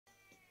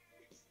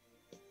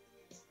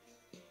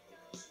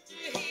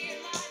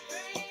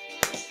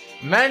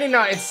Man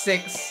United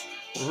 6,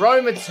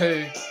 Roma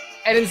 2,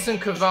 Edinson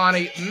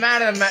Cavani,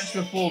 man of the match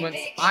performance.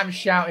 I'm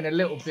shouting a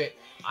little bit.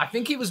 I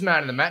think he was man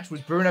of the match. Was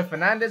Bruno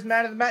Fernandes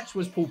man of the match?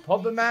 Was Paul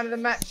Pogba man of the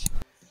match?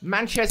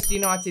 Manchester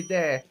United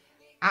there.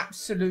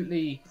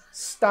 Absolutely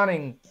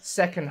stunning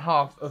second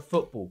half of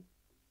football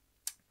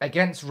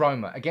against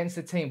Roma, against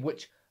a team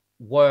which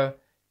were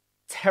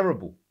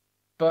terrible.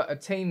 But a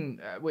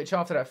team which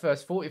after that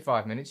first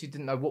 45 minutes, you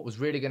didn't know what was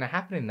really going to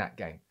happen in that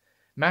game.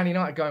 Man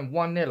United going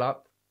 1-0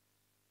 up.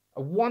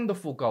 A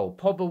wonderful goal.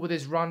 Pogba with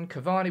his run,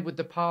 Cavani with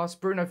the pass,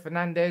 Bruno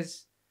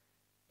Fernandes.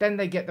 Then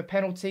they get the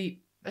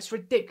penalty. That's a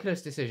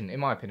ridiculous decision, in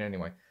my opinion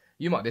anyway.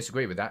 You might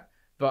disagree with that,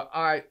 but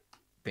I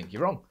think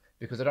you're wrong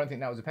because I don't think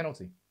that was a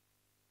penalty.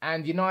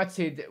 And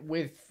United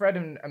with Fred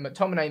and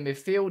McTominay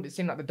midfield, it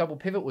seemed like the double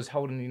pivot was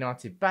holding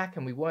United back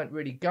and we weren't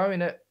really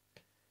going at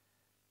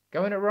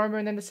Roma,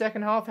 and then the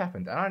second half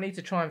happened. And I need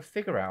to try and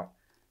figure out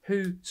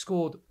who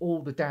scored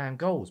all the damn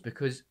goals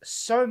because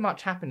so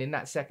much happened in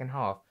that second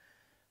half.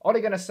 Ole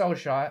Gunnar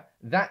Solskjaer,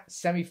 that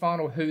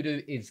semi-final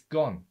hoodoo is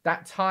gone.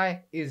 That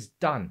tie is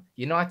done.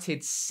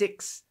 United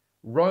 6,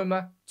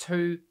 Roma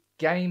 2,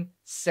 game,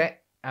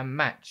 set and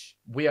match.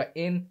 We are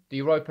in the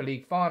Europa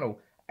League final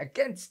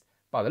against,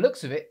 by the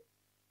looks of it,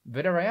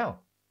 Villarreal,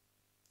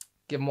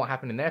 given what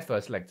happened in their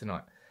first leg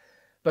tonight.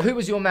 But who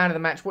was your man of the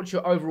match? What's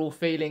your overall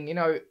feeling? You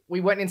know,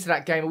 we went into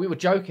that game and we were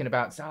joking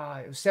about,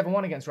 it was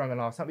 7-1 against Roma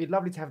last time. It'd be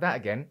lovely to have that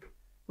again.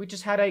 We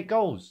just had 8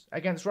 goals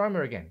against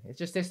Roma again. It's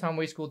just this time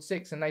we scored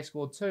 6 and they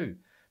scored 2.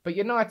 But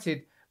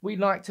United, we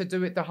like to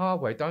do it the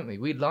hard way, don't we?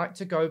 We like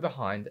to go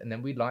behind and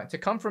then we like to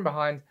come from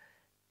behind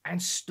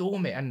and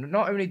storm it. And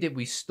not only did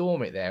we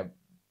storm it there,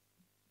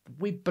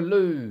 we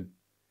blew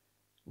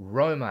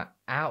Roma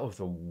out of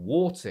the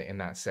water in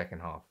that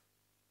second half.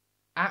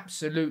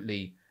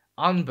 Absolutely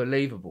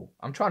unbelievable.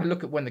 I'm trying to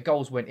look at when the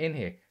goals went in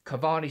here.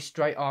 Cavani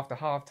straight after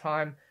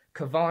half-time.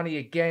 Cavani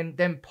again,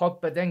 then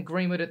Pogba, then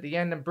Greenwood at the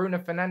end, and Bruno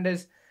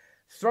Fernandes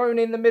thrown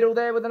in the middle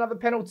there with another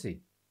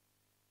penalty.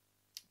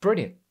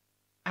 Brilliant.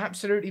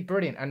 Absolutely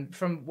brilliant. And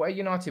from where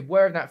United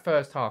were in that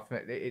first half,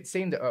 it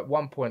seemed at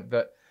one point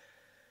that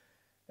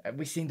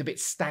we seemed a bit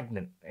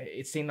stagnant.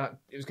 It seemed like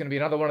it was going to be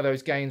another one of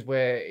those games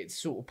where it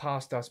sort of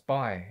passed us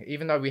by.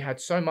 Even though we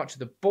had so much of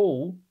the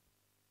ball,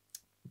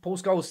 Paul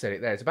Scholes said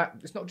it there.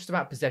 It's not just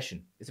about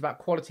possession. It's about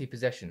quality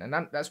possession. And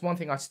that's one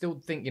thing I still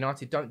think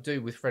United don't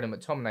do with Fred and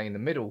McTominay in the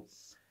middle.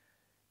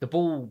 The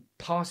ball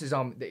passes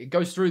on. It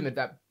goes through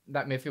that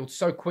midfield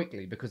so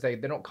quickly because they're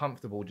not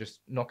comfortable just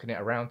knocking it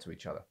around to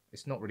each other.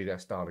 It's not really their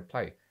style of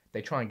play.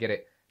 They try and get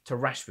it to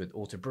Rashford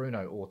or to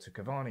Bruno or to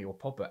Cavani or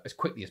Pogba as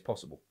quickly as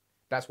possible.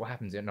 That's what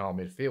happens in our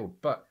midfield.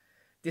 But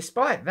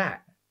despite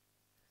that,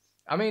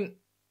 I mean,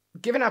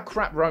 given how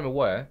crap Roma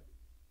were,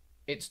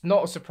 it's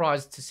not a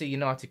surprise to see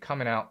United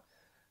coming out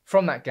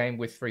from that game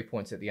with 3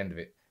 points at the end of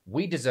it.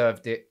 We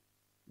deserved it.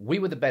 We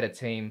were the better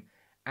team.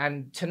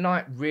 And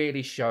tonight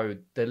really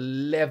showed the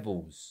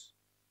levels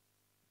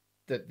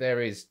that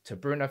there is to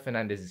Bruno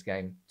Fernandes'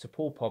 game, to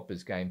Paul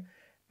Pogba's game,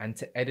 and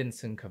to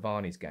Edinson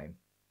Cavani's game.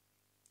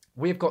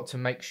 We've got to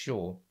make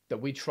sure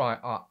that we try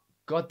our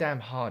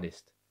goddamn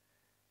hardest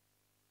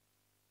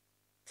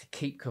to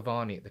keep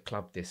Cavani at the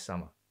club this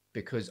summer.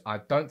 Because I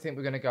don't think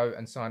we're going to go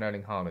and sign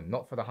Erling Haaland.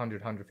 Not for the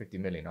 150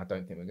 million. I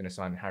don't think we're going to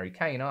sign Harry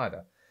Kane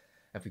either.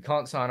 If we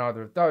can't sign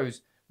either of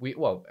those,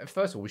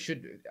 first of all,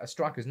 a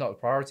striker's not a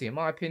priority in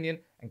my opinion.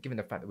 And given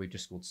the fact that we've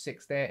just scored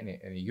 6 there in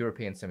a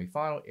European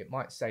semi-final, it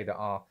might say that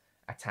our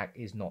attack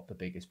is not the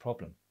biggest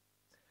problem.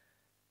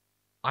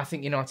 I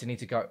think United need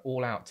to go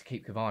all out to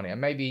keep Cavani.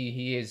 And maybe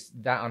he is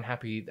that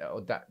unhappy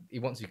or that he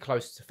wants to be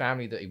close to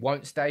family that he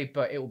won't stay.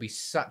 But it will be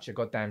such a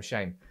goddamn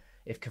shame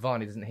if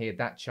Cavani doesn't hear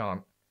that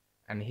chant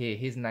and hear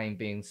his name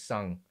being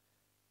sung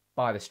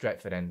by the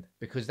Stretford end.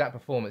 Because that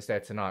performance there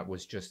tonight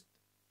was just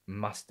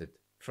mustard.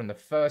 From the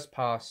first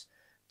pass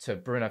to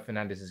Bruno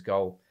Fernandes'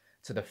 goal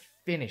to the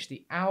finish,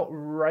 the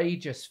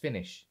outrageous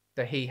finish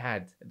that he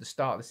had at the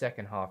start of the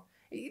second half.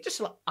 He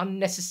just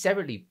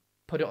unnecessarily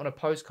put it on a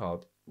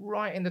postcard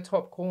right in the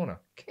top corner.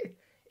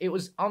 It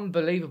was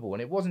unbelievable.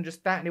 And it wasn't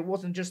just that. And it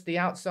wasn't just the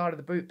outside of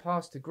the boot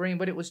pass to Green,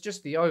 but it was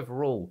just the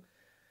overall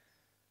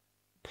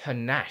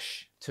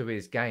panache to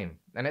his game.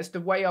 And it's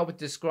the way I would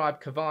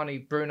describe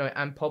Cavani, Bruno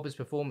and Pogba's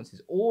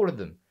performances. All of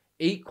them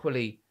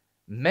equally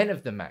men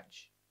of the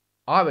match,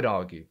 I would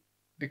argue.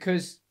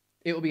 Because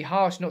it would be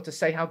harsh not to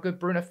say how good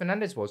Bruno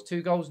Fernandes was.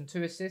 2 goals and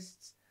 2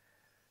 assists.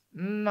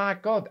 My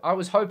God, I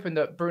was hoping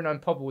that Bruno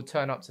and Pogba would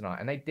turn up tonight.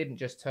 And they didn't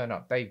just turn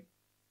up. They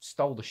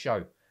stole the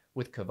show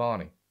with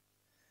Cavani.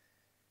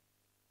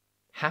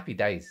 Happy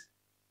days.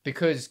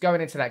 Because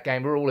going into that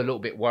game, we're all a little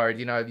bit worried.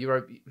 You know,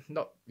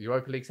 not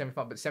Europa League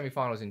semi-final, but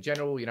semi-finals in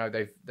general. You know,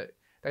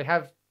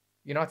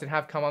 United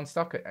have come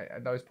unstuck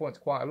at those points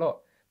quite a lot.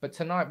 But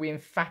tonight we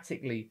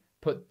emphatically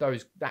put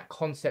that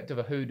concept of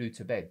a hoodoo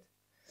to bed,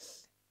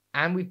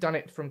 and we've done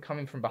it from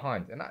coming from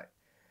behind. And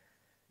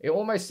it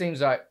almost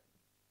seems like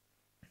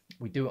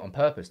we do it on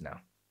purpose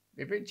now.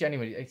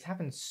 It's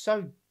happened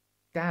so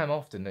damn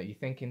often that you're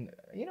thinking,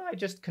 I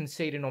just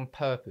conceding on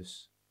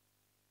purpose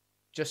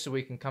just so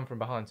we can come from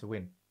behind to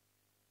win.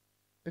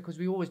 Because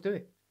we always do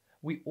it.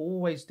 We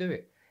always do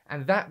it.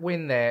 And that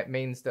win there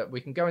means that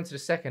we can go into the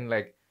second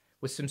leg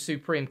with some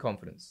supreme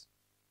confidence.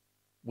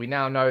 We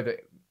now know that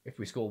if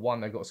we score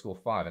 1, they've got to score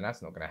 5, and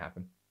that's not going to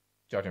happen,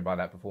 judging by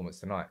that performance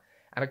tonight.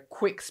 And a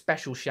quick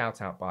special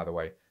shout out, by the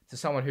way, to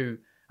someone who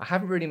I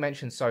haven't really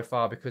mentioned so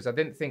far because I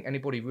didn't think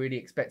anybody really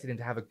expected him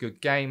to have a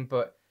good game,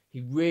 but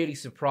he really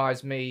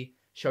surprised me,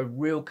 showed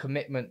real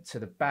commitment to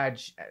the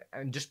badge,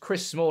 and just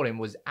Chris Smalling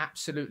was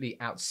absolutely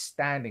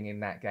outstanding in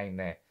that game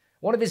there.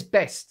 One of his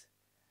best.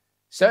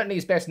 Certainly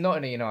his best not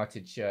in a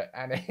United shirt,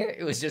 and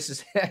it was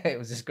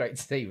just great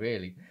to see,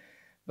 really.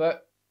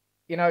 But,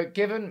 you know,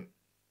 given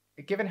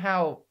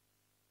how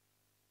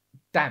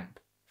damp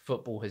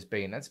football has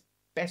been, that's the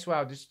best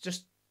way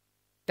just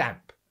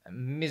damp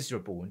and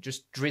miserable and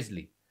just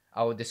drizzly,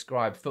 I would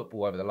describe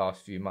football over the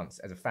last few months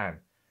as a fan.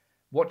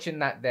 Watching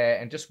that there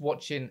and just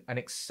watching an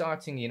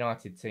exciting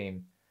United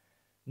team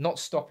not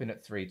stopping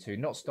at 3-2,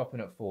 not stopping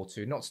at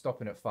 4-2, not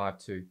stopping at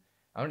 5-2,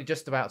 only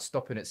just about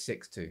stopping at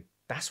 6-2.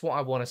 That's what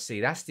I want to see.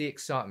 That's the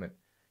excitement.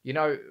 You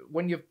know,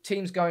 when your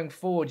team's going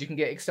forward, you can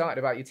get excited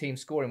about your team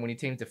scoring. When your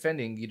team's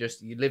defending,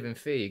 you live in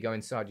fear. You go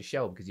inside your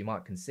shell because you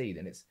might concede.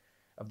 And it's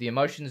of the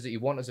emotions that you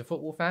want as a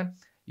football fan,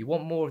 you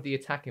want more of the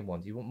attacking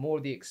ones. You want more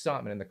of the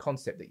excitement and the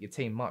concept that your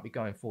team might be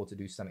going forward to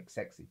do something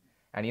sexy.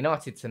 And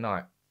United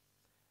tonight,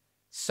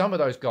 some of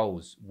those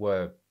goals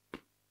were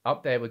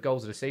up there with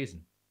goals of the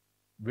season.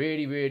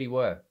 Really, really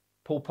were.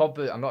 Paul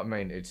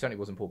Pogba, it certainly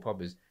wasn't Paul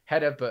Pogba's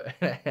header, but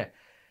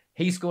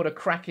he scored a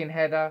cracking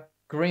header.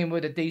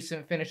 Greenwood, a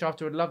decent finish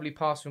after a lovely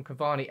pass from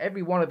Cavani.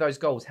 Every one of those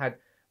goals had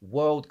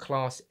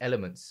world-class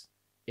elements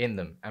in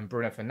them. And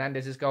Bruno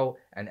Fernandes' goal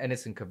and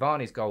Edinson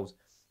Cavani's goals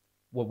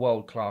were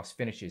world-class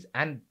finishes.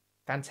 And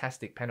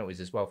fantastic penalties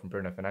as well from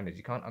Bruno Fernandes.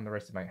 You can't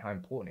underestimate how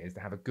important it is to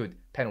have a good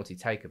penalty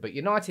taker. But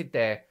United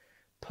there,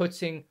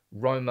 putting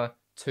Roma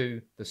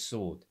to the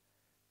sword.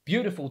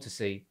 Beautiful to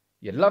see.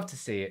 You'd love to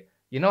see it.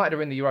 United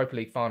are in the Europa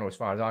League final as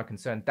far as I'm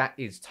concerned. That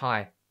is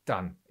tie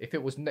done. If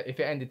it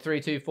ended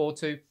 3-2,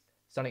 4-2,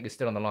 something is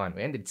still on the line.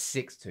 We ended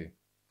 6-2.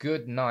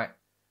 Good night,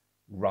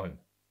 Rome.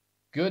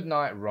 Good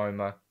night,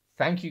 Roma.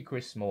 Thank you,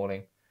 Chris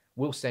Smalling.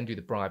 We'll send you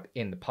the bribe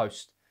in the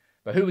post.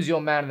 But who was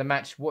your man of the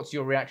match? What's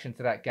your reaction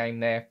to that game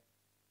there?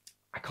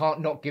 I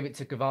can't not give it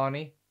to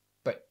Cavani,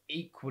 but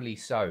equally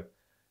so.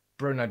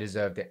 Bruno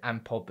deserved it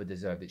and Pogba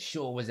deserved it.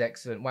 Shaw was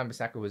excellent.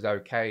 Wan-Bissaka was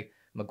okay.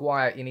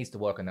 Maguire, he needs to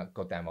work on that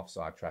goddamn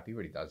offside trap. He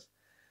really does.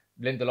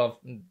 Lindelof,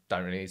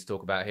 don't really need to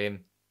talk about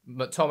him.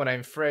 McTominay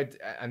and Fred,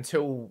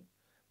 until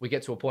we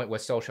get to a point where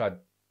Solskjaer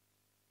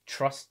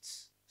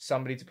trusts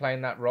somebody to play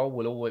in that role,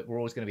 we're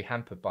always going to be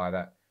hampered by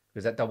that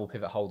because that double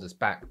pivot holds us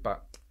back.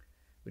 But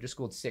we just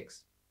scored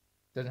 6.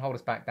 Doesn't hold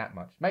us back that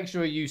much. Make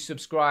sure you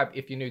subscribe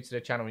if you're new to the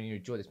channel and you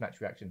enjoy this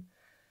match reaction.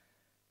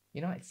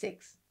 United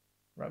 6,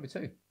 Roma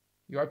 2,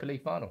 Europa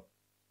League final.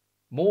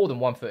 More than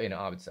 1 foot in it,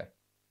 I would say.